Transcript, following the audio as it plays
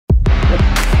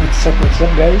What's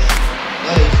up guys?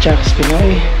 CHACK'S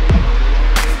Pinoy.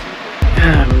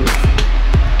 I'm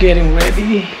getting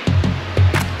ready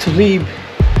to leave.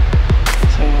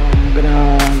 So I'm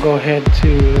gonna go ahead to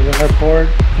the airport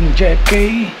in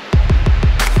JFK.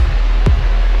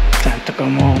 Time to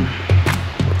come home.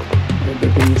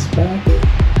 Everything's back.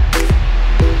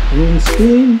 Green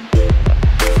screen.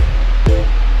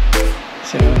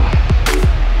 So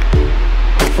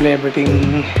hopefully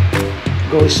everything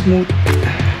goes smooth.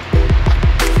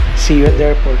 See you at the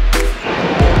airport.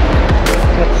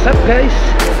 What's up guys?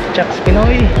 CHACK'S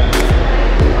Pinoy.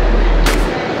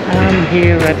 I'm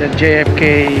here at the JFK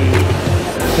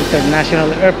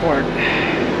International Airport.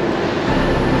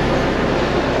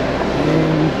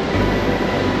 And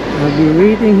I'll be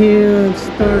waiting here and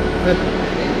start at,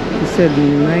 he said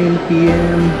 9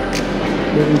 p.m.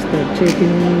 They can start checking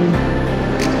in.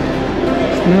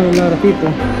 It's not a lot of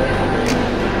people.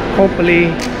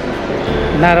 Hopefully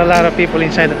not a lot of people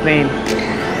inside the plane,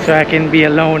 so I can be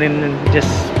alone in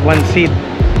just one seat.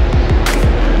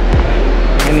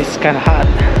 And it's kind of hot,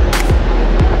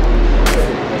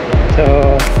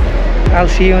 so I'll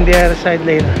see you on the other side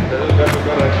later.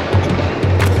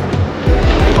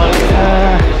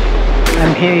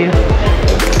 I'm here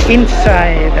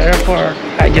inside the airport.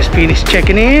 I just finished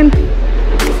checking in.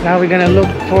 Now we're gonna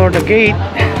look for the gate.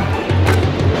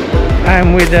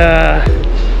 I'm with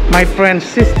my friend's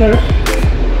sister,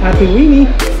 Ate Winnie.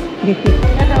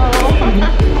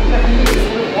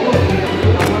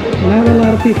 Not a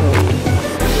lot of people.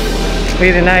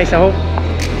 Really nice. I hope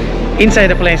inside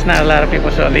the plane is not a lot of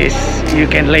people, so at least you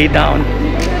can lay down.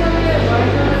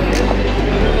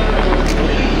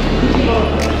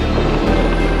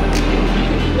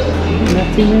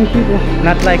 Not too many people.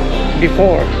 Not like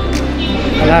before.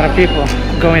 A lot of people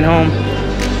going home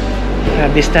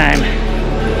this time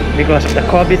because of the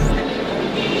COVID.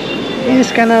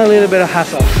 It's kind of a little bit of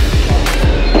hassle.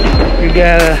 You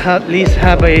gotta at least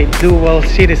have a dual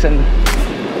citizen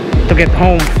to get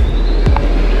home.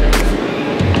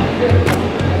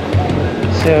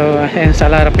 So hence a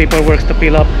lot of paperwork to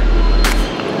fill up.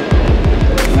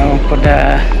 You know, for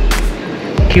the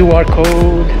QR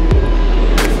code.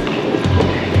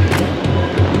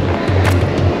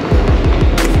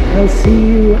 I'll see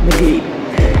you at the gate.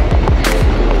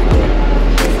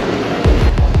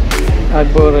 I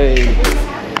bought a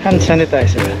hand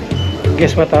sanitizer.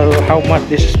 Guess what? How much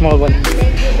this small one?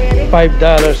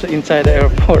 $5 inside the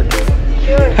airport.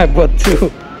 Sure. I bought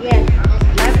two. Yes.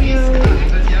 Love you.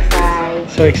 Bye.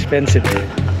 So expensive. So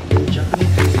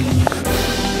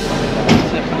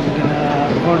I'm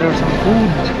gonna order some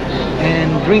food and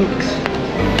drinks.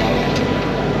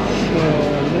 So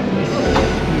let me see.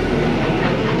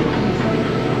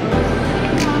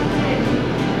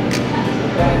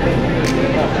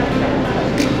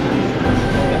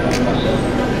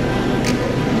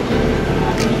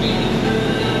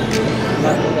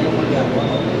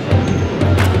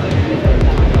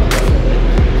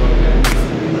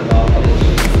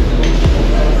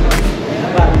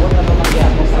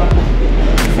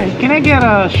 Can I get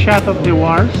a shot of the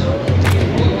wars?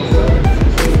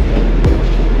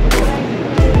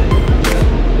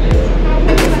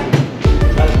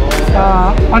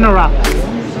 On a wrap.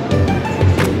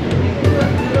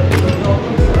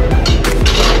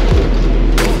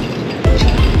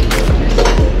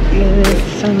 Get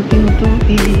something to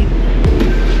eat.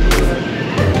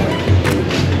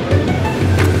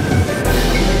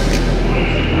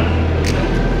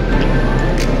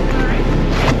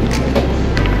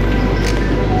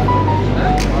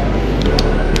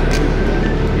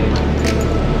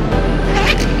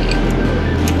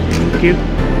 Thank you.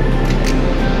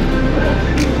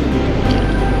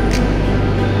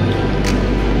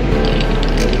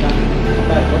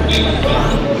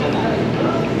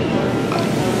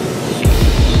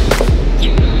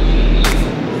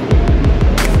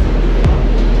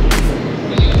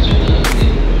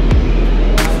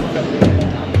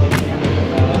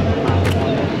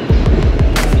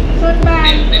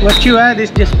 What you had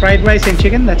is just fried rice and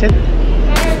chicken, that's it?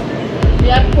 We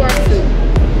have pork too.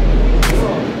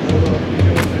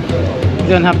 You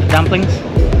don't have the dumplings?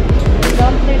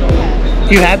 Dumpling we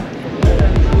have. You had?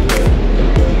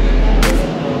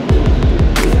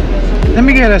 Let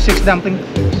me get a 6 dumpling.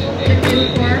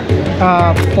 Chicken,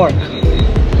 pork? Pork.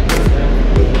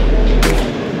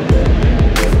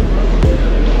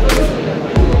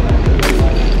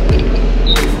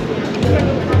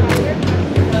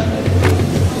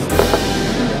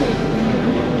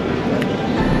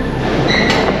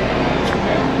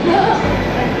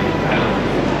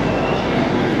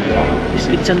 Let's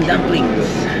get some dumplings.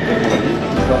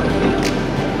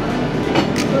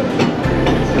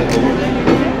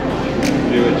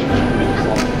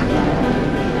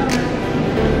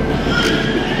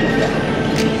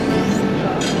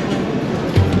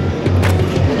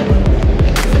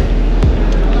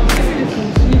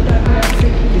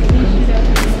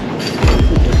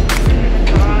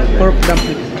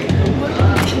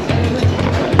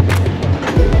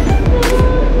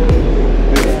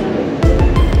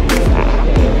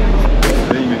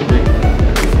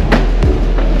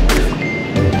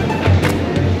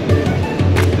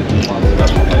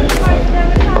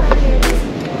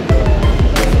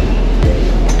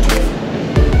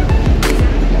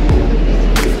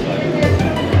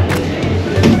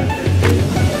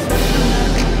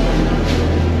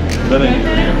 Can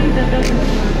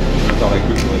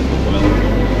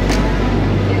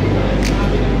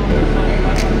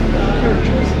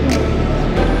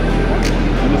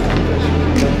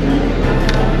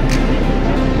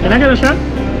I get a shot?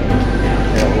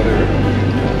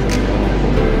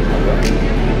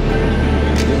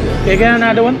 Can I get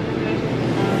another one?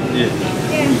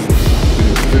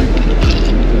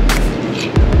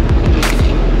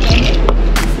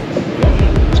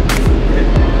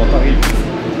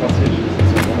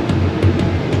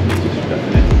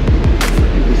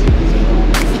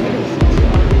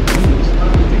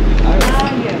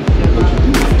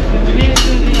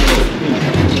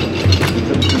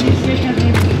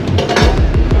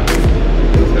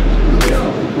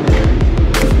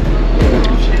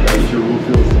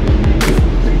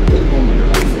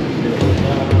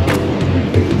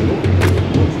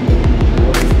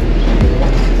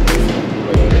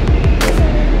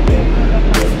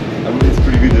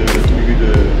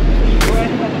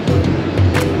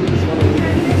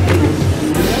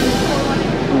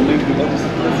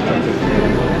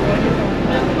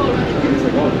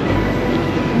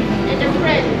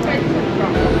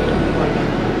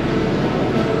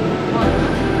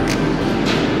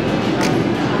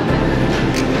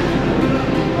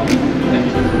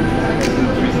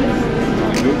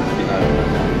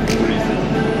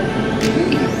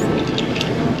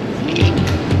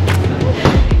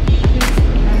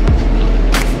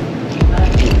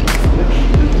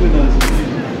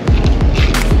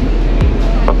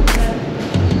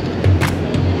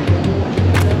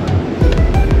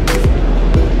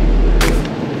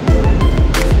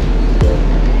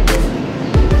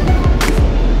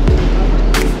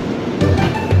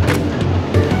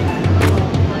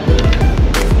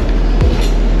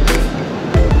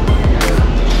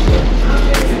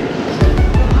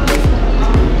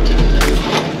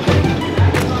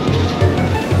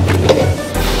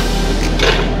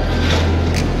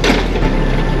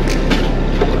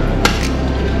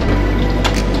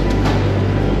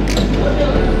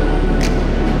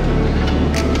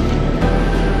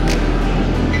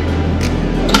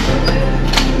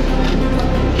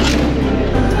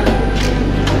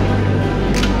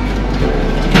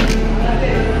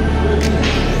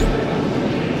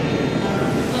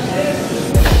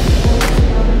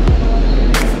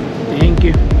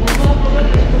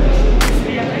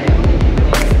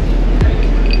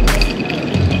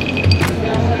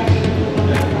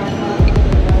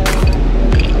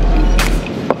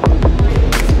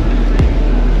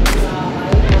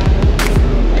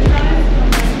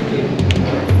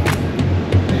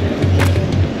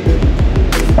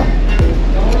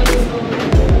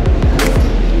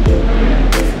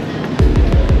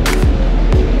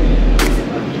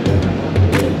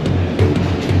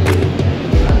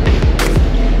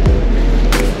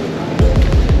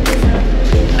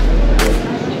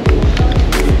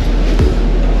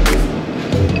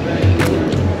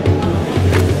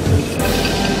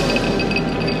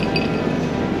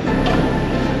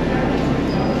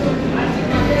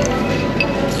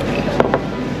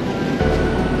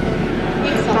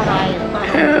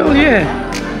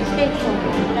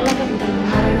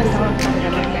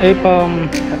 If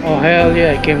oh hell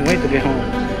yeah, I can't wait to get home.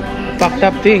 Fucked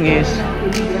up thing is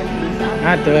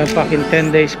I had to fucking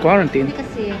 10 days quarantine.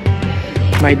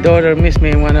 My daughter missed me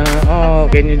and wanna, oh,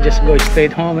 can you just go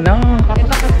straight home? No,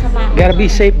 gotta be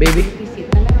safe, baby.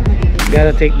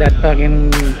 Gotta take that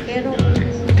fucking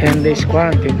 10 days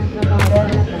quarantine.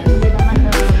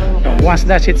 Once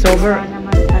that shit's over,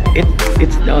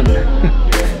 it's done.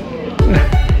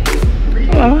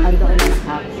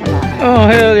 Oh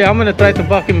hell yeah, I'm gonna try to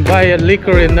fucking buy a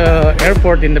liquor in the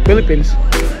airport in the Philippines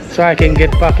so I can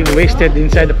get fucking wasted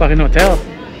inside the fucking hotel.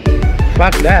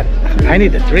 Fuck that, I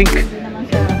need a drink.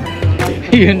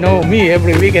 You know me,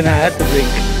 every weekend I had to drink,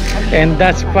 and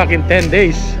that's fucking 10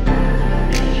 days.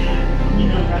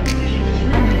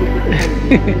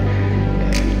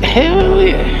 Hell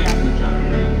yeah.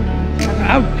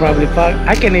 I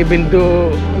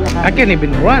can't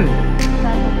even run.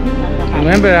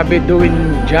 Remember, I've been doing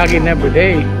jogging every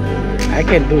day. I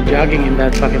can't do jogging in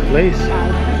that fucking place.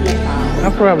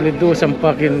 I'll probably do some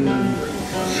fucking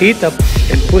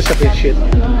sit-ups and push-up and shit.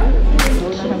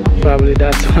 Probably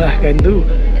that's all I can do.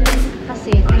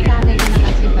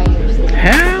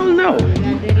 Hell no.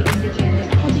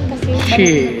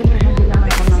 Shit.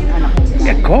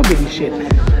 Got COVID and shit.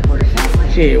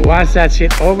 Shit, once that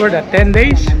shit over, that 10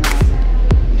 days,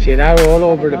 shit, I was all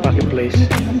over the fucking place.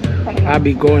 I'll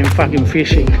be going fucking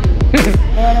fishing.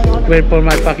 Wait for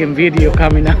my fucking video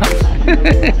coming out.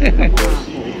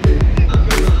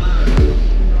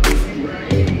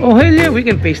 Oh hell yeah, we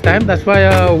can FaceTime. That's why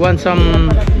I want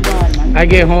some I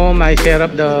get home, I set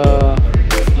up the,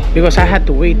 because I had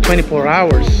to wait 24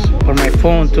 hours for my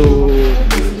phone to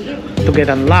get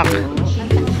unlocked,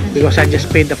 because I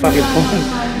just paid the fucking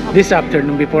phone this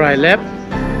afternoon. Before I left,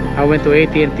 I went to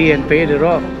AT&T and paid it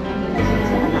off,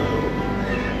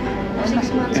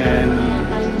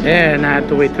 and I had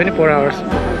to wait 24 hours.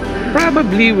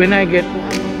 Probably when I get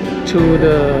to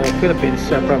the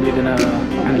Philippines, I'm probably gonna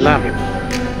unlock it,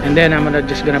 and then I'm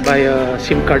just gonna buy a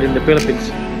SIM card in the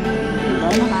Philippines.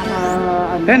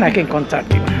 Then I can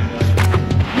contact you.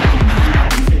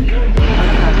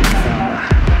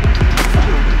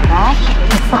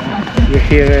 We're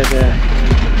here at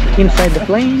inside the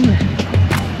plane.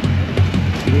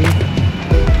 Okay.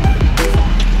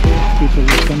 People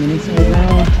are coming inside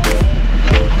now,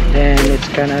 and it's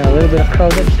kind of a little bit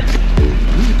crowded.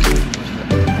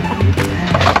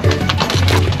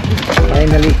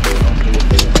 Finally,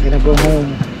 I'm gonna go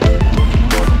home.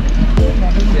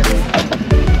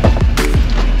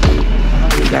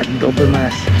 Got double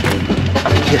mask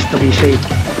just to be safe.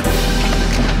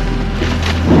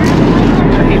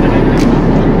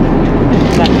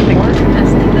 Plastic.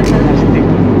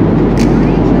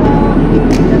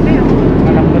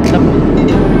 Malambot na po.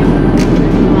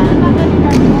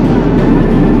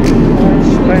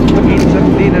 It's time to eat some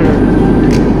dinner.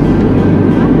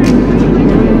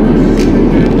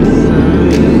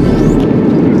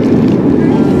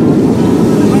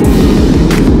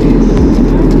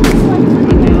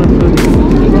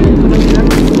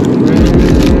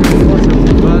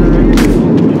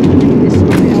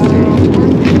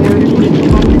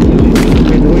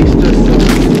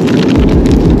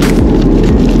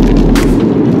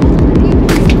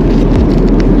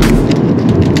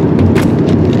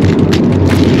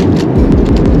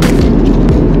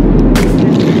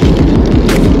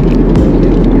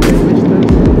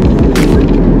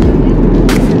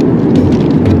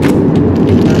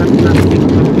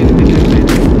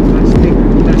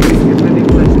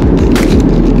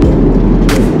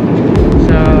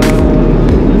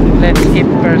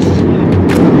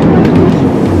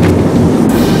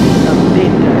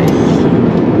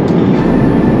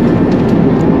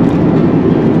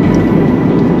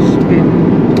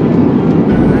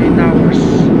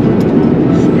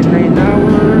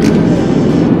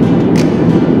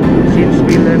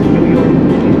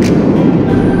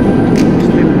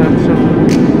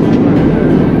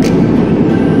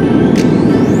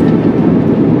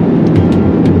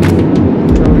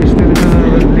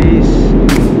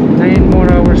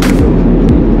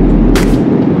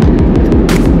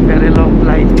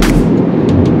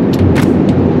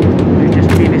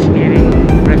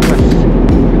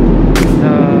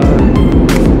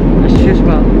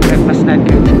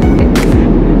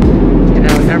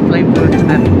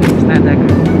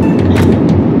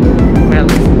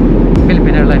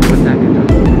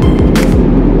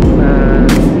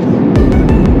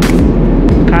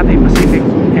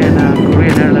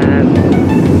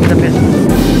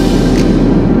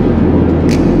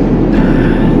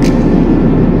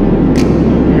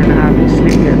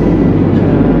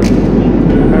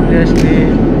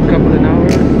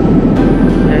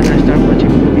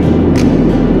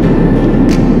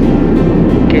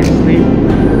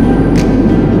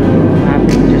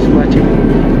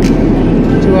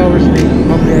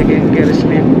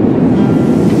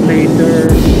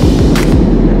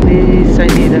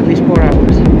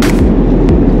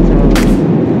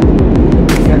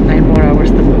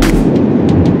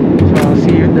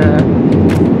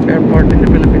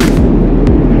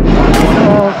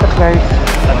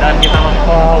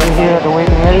 We're here at the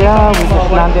waiting area. We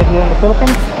just landed here in the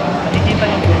Philippines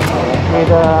with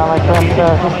my friend's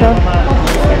sister,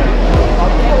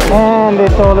 and they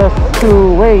told us to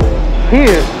wait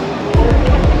here.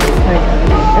 Like,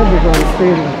 everybody's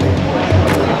waiting.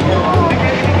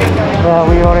 Well,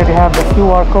 we already have the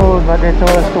QR code, but they told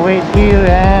us to wait here,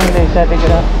 and they said they're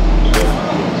gonna,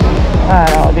 I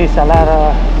don't know, this a lot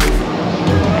of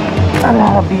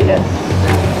BS.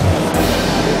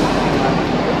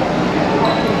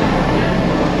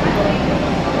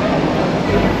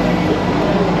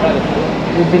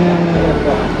 We've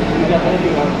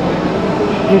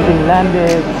been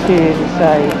landed since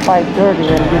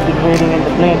 5:30, and we've been waiting in the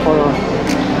plane for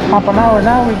half an hour.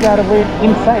 Now we gotta wait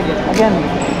inside again.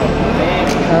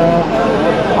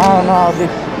 I don't know how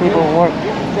these people work,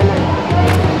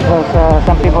 because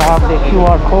some people have the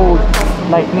QR code.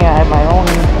 Like me, I have my own.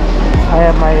 I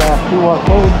have my QR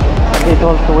code. They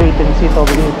told us to wait and sit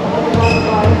over here.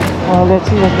 Well, let's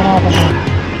see what's gonna happen.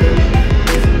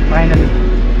 Finally,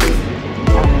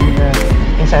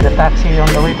 inside the taxi on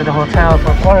the way to the hotel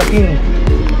for quarantine.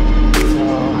 So,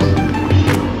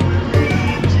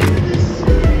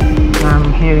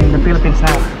 here in the Philippines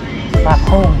now, back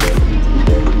home.